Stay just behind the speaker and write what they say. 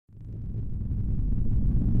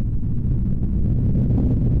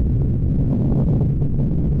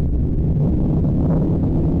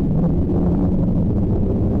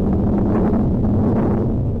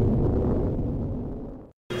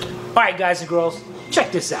guys and girls,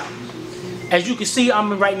 check this out. As you can see,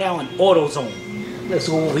 I'm right now in AutoZone. Let's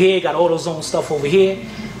go over here, got AutoZone stuff over here.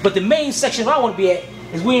 But the main section I want to be at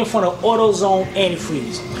is we're in front of AutoZone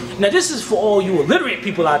Antifreeze. Now this is for all you illiterate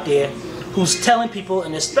people out there who's telling people,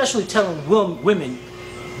 and especially telling women,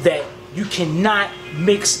 that you cannot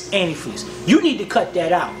mix antifreeze. You need to cut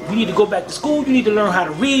that out. You need to go back to school. You need to learn how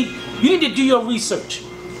to read. You need to do your research.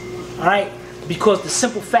 Alright? Because the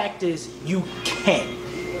simple fact is you can.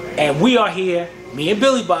 And we are here, me and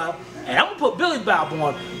Billy Bob, and I'm going to put Billy Bob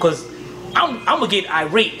on because I'm going to get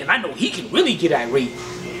irate, and I know he can really get irate.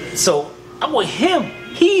 So I want him.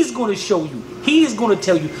 He's going to show you. He's going to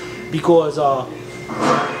tell you because I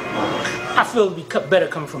feel it would be better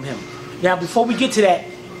coming from him. Now, before we get to that,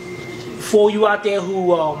 for you out there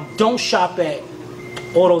who don't shop at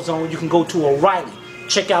AutoZone, you can go to O'Reilly.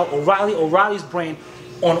 Check out O'Reilly's brand.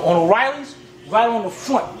 On O'Reilly's, right on the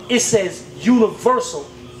front, it says Universal.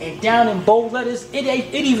 And down in bold letters, it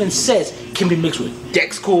even says can be mixed with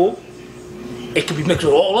Dexcool. It can be mixed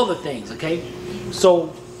with all other things, okay?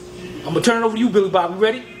 So, I'm going to turn it over to you, Billy Bob. You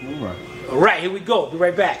ready? All right. All right, here we go. Be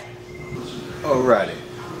right back. Alrighty.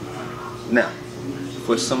 Now,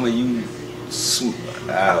 for some of you,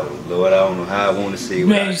 oh Lord, I don't know how I want to say it.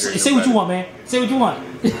 Man, say what you want, man. Say what you want.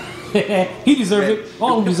 He deserves it.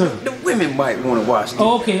 All of them deserve it. The women might want to watch this.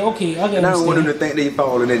 Oh, okay. I And I don't want them to think they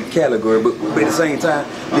fall in that category, but at the same time,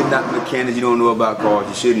 you're not mechanics, you don't know about cars,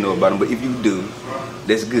 you shouldn't know about them. But if you do,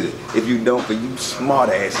 that's good. If you don't, for you smart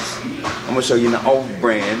asses, I'm gonna show you an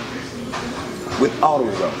off-brand with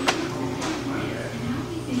AutoZone.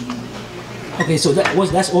 Okay, so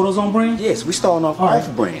that's AutoZone brand? Yes, we starting off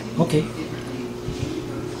off-brand. Okay.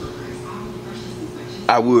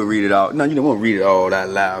 I would read it all. No, you don't want to read it all out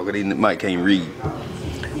loud because they might can't read.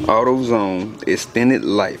 AutoZone extended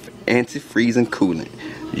life antifreeze and coolant,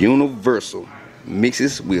 universal,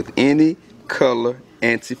 mixes with any color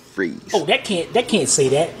antifreeze. Oh, that can't say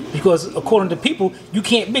that because according to people, you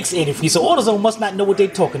can't mix antifreeze. So AutoZone must not know what they're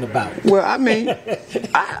talking about. Well, I mean,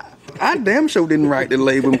 I damn sure didn't write the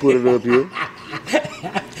label and put it up here.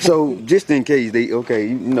 So just in case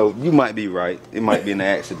you know, you might be right. It might be an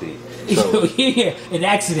accident. So, yeah, an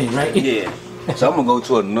accident, right? Yeah. So I'm gonna go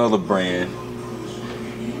to another brand.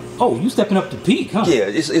 Oh, you stepping up to peak, huh? Yeah,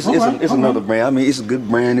 it's another brand. I mean, it's a good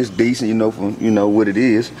brand. It's decent, you know, for what it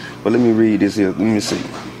is. But let me read this here. Let me see.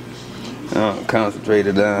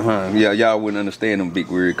 Concentrated, yeah, y'all wouldn't understand them big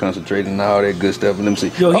words, concentrated and all that good stuff. Let me see.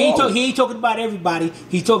 Yo, he ain't talking about everybody.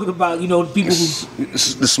 He's talking about, you know, the people who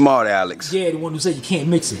the smart Alex. Yeah, the one who said you can't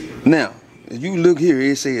mix it. Now, if you look here,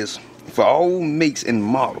 it says for all makes and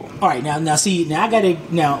model. All right, now I gotta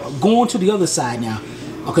going to the other side now.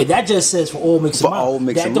 Okay, that just says for all mix and model.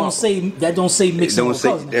 That don't say mix and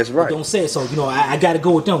model. That's right. It don't say it. So you know, I gotta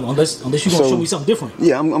go with them unless you're gonna show me something different.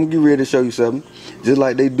 Yeah, I'm getting ready to show you something. Just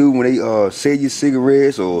like they do when they sell you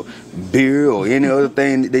cigarettes or beer or any other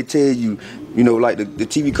thing. They tell you, you know, like the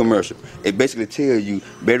TV commercial. It basically tells you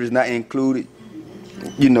batteries not included.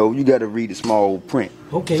 You know, you got to read the small print.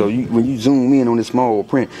 Okay. So when you zoom in on the small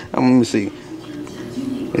print, let me see.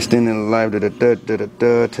 Extending the life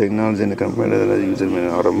technology in the company that use in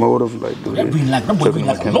automotive, like I'm reading like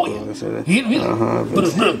a lawyer.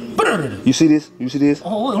 You see this? You see this?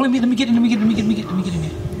 Oh, let me get in there.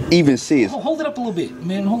 Even says. Hold it up a little bit,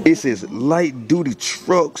 man. It says light duty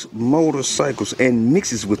trucks, motorcycles, and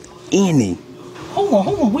mixes with any. Hold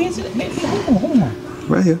on. Where is it, man? Hold on.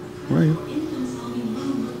 Right here.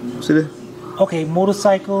 See that? Okay,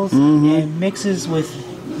 motorcycles and mixes with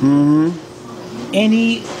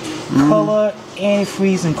any color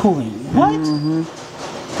antifreeze and cooling. What?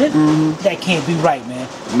 That can't be right, man.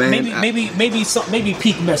 Maybe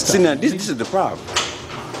Peak messed up. See now, this is the problem.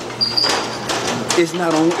 It's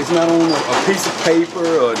not on a piece of paper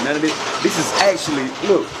or none of this. This is actually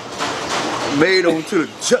made onto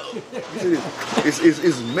the jug.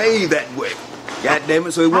 It's made that way. God damn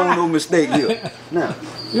it! So it won't no mistake here. Now.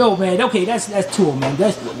 Yo, man, okay, that's true, man.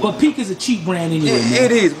 But Peak is a cheap brand anyway, man.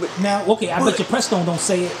 It is. But now, okay, I bet your Prestone don't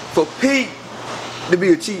say it. For Peak to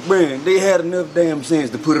be a cheap brand, they had enough damn sense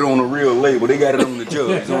to put it on a real label. They got it on the jug,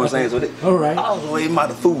 you know what I'm saying? So all right. Also, it might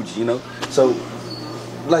have fooled you, you know? So,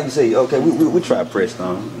 like you say, okay, we try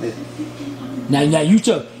Prestone. Yeah. Now you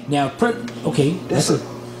took, okay, you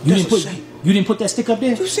didn't put that stick up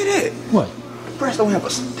there? You see that? What? Prestone have a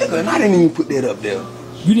sticker, and I didn't even put that up there.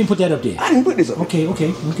 You didn't put that up there? I didn't put this up there.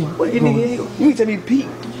 Okay. What you mean tell me Peak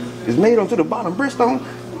is made onto the bottom Prestone,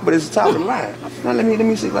 but it's the top of the line. Now let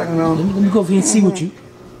me see if I can let me go over here and see what you.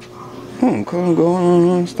 And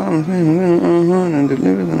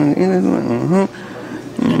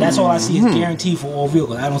that's all I see is guaranteed for all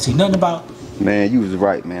vehicles. I don't see nothing about Man, you was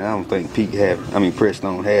right, man. I don't think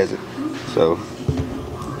Prestone has it. So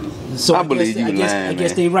I believe you lying, I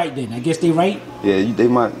guess they right then. I guess they right. Yeah, they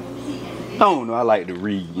might. I don't know. I like to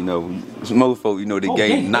read. You know, some most folks, you know, they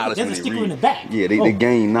gain knowledge when they read. In the back. Yeah, they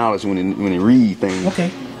gain knowledge when they read things. Okay.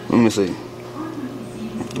 Let me see.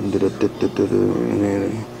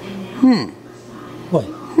 What?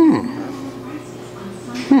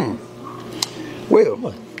 Well,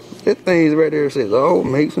 What? that thing's right there says all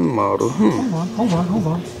makes and models. Hold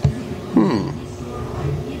on.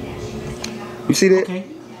 You see that? Okay.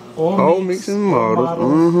 All makes and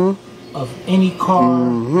models. Of any car,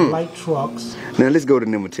 light trucks. Now let's go to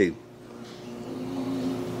number 2.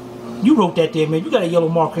 You wrote that there, man. You got a yellow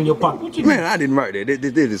marker in your pocket. What you Man, I didn't write that.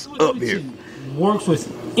 This is up here. Works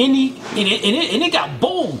with any, and it got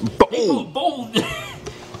bold. Bold.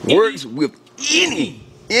 Works with any.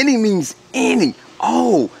 Any means any.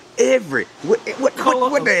 Oh, every. What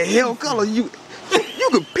the hell color you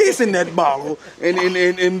could piss in that bottle and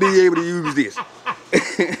be able to use this.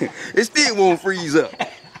 It still won't freeze up.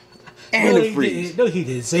 Antifreeze. No, he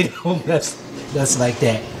didn't say no. That's like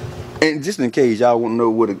that. And just in case y'all want to know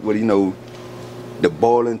what you know, the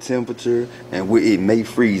boiling temperature and where it may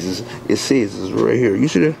freeze, it says it's right here. You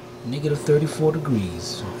see that? Negative 34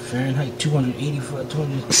 degrees Fahrenheit,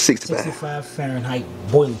 265 Fahrenheit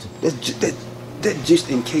boiling temperature. That's just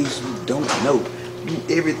in case you don't know.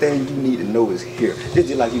 Everything you need to know is here. It's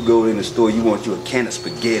just like you go in the store, you want you a can of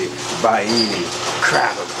spaghetti, buy any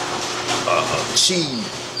cracker, cheese.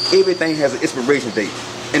 Everything has an expiration date.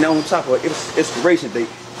 And on top of its expiration date,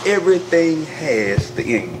 everything has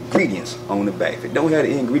the ingredients on the back. If it don't have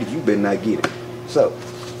the ingredients, you better not get it. So,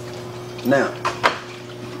 now,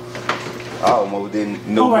 I almost didn't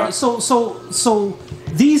know. All right, so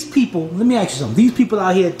these people, let me ask you something. These people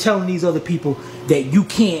out here telling these other people that you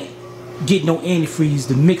can't get no antifreeze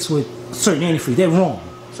to mix with certain antifreeze, they're wrong.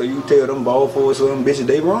 So you tell them ball for some bitches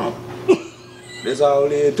they wrong. That's all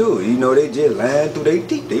they do. You know, they just lying through their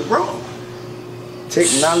teeth. They wrong.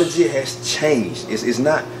 Technology has changed. It's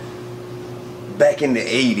not back in the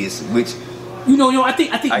 80s, which I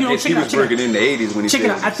think I guess he was working in the 80s when he check it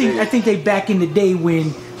out. I think they back in the day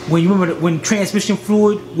when you remember when transmission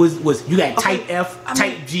fluid was you got type F,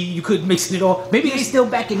 type G, you couldn't mix it all. Maybe they still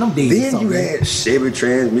back in them days. Then you had Chevy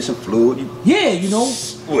transmission fluid.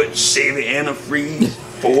 What Chevy antifreeze,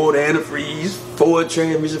 Ford antifreeze, Ford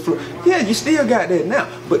transmission fluid. Yeah, you still got that now.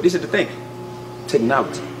 But this is the thing,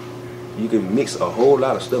 technology. You can mix a whole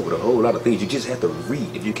lot of stuff with a whole lot of things. You just have to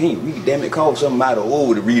read. If you can't read, damn it, call somebody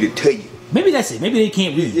old to read it to you. Maybe that's it. Maybe they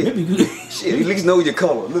can't read. Yeah. Maybe shit, at least know your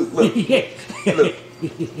color. Look. Yeah. Look.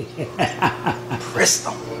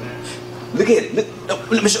 Presto. Look at it. Look. No,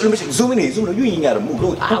 let me show. Zoom in. You ain't gotta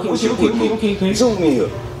move. Okay. Zoom in here.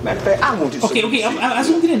 Matter of fact, I want you to. Okay. I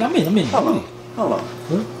zoomed it in. I'm in. Hold on.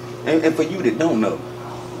 Huh? And for you that don't know,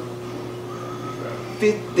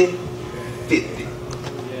 50-50.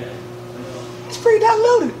 It's pretty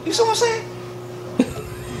diluted. You see what I'm saying?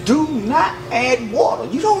 Do not add water.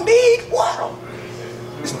 You don't need water.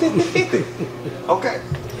 It's 50-50. Okay.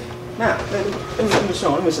 Now, let me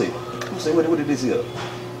show. Let me see. What it is here.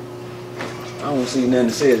 I don't see nothing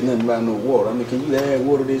that says nothing about no water. I mean, can you add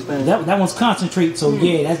water to this thing? That one's concentrate. So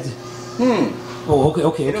yeah, that's. Oh,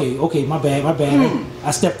 okay. My bad.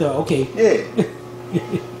 I stepped up. Okay. Yeah.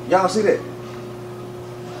 Y'all see that?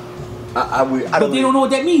 But they don't know what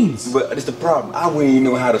that means. But it's the problem. I wouldn't even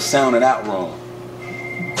know how to sound it out wrong.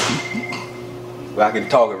 Well, I can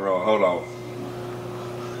talk it wrong. Hold on.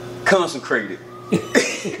 Concentrated.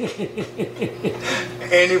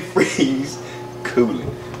 Antifreeze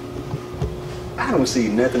cooling. I don't see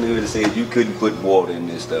nothing here that says you couldn't put water in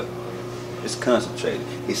this stuff. It's concentrated.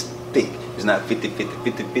 It's thick. It's not 50-50.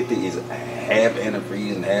 50-50 is half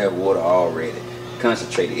antifreeze and half water already.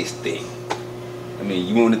 Concentrated is thick. I mean,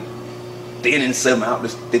 you want to thin something out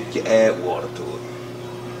this thick, you add water to it.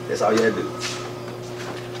 That's all you have to do.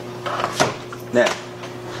 Now,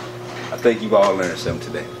 I think you've all learned something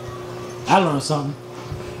today. I learned something.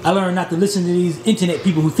 I learned not to listen to these internet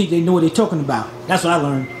people who think they know what they're talking about. That's what I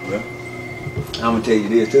learned. Well, I'm gonna tell you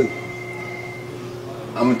this too.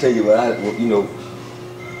 I'm gonna tell you what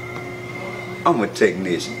I'm a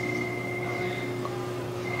technician.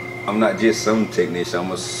 I'm not just some technician.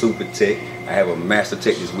 I'm a super tech. I have a master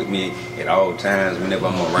tech that's with me at all times whenever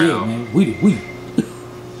I'm around. Yeah, man. We.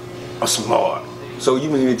 I'm smart. So you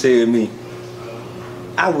mean to tell me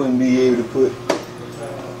I wouldn't be able to put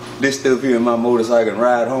this stuff here in my motorcycle and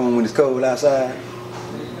ride home when it's cold outside?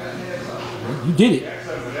 You did it.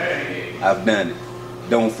 I've done it.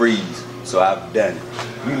 Don't freeze. So I've done it.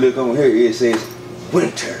 You look on here, it says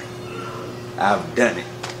winter. I've done it.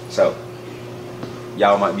 So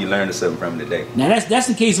y'all might be learning something from today. Now that's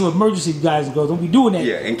in case of emergency, guys and girls. Don't be doing that.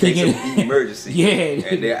 Yeah, in case of emergency. Yeah.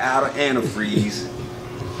 And they're out of antifreeze.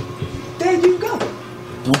 There you go.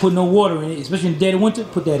 Don't put no water in it, especially in the dead of winter.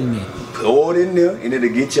 Put that in there. Pour it in there, and it'll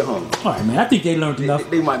get you home. All right, man. I think they learned enough.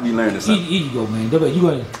 They might be learning something. Here you go, man. You go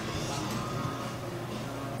ahead.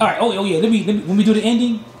 All right. Oh yeah. Let me when we do the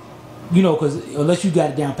ending, you know, because unless you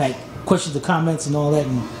got it down pat, questions or comments and all that,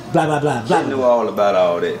 and blah blah blah blah. They know all about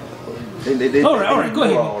all that. All right. Go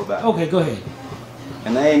ahead. Okay, go ahead.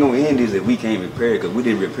 And I ain't gonna end this if we can't repair it, because we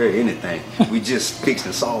didn't repair anything. We just fixed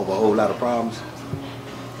and solved a whole lot of problems.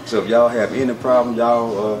 So if y'all have any problem,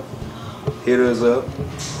 y'all hit us up.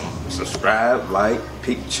 Subscribe, like,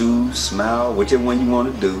 pick, choose, smile, whichever one you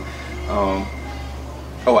want to do.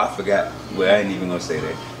 Oh, I forgot. Well, I ain't even gonna say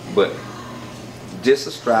that. But just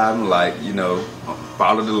subscribe and like, you know,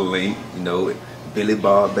 follow the link, you know, Billy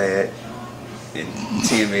Barbad and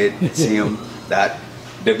Tim dot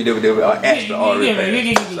www or Astra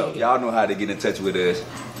or So y'all know how to get in touch with us.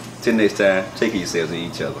 Till next time, take care of yourselves and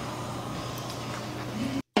each other.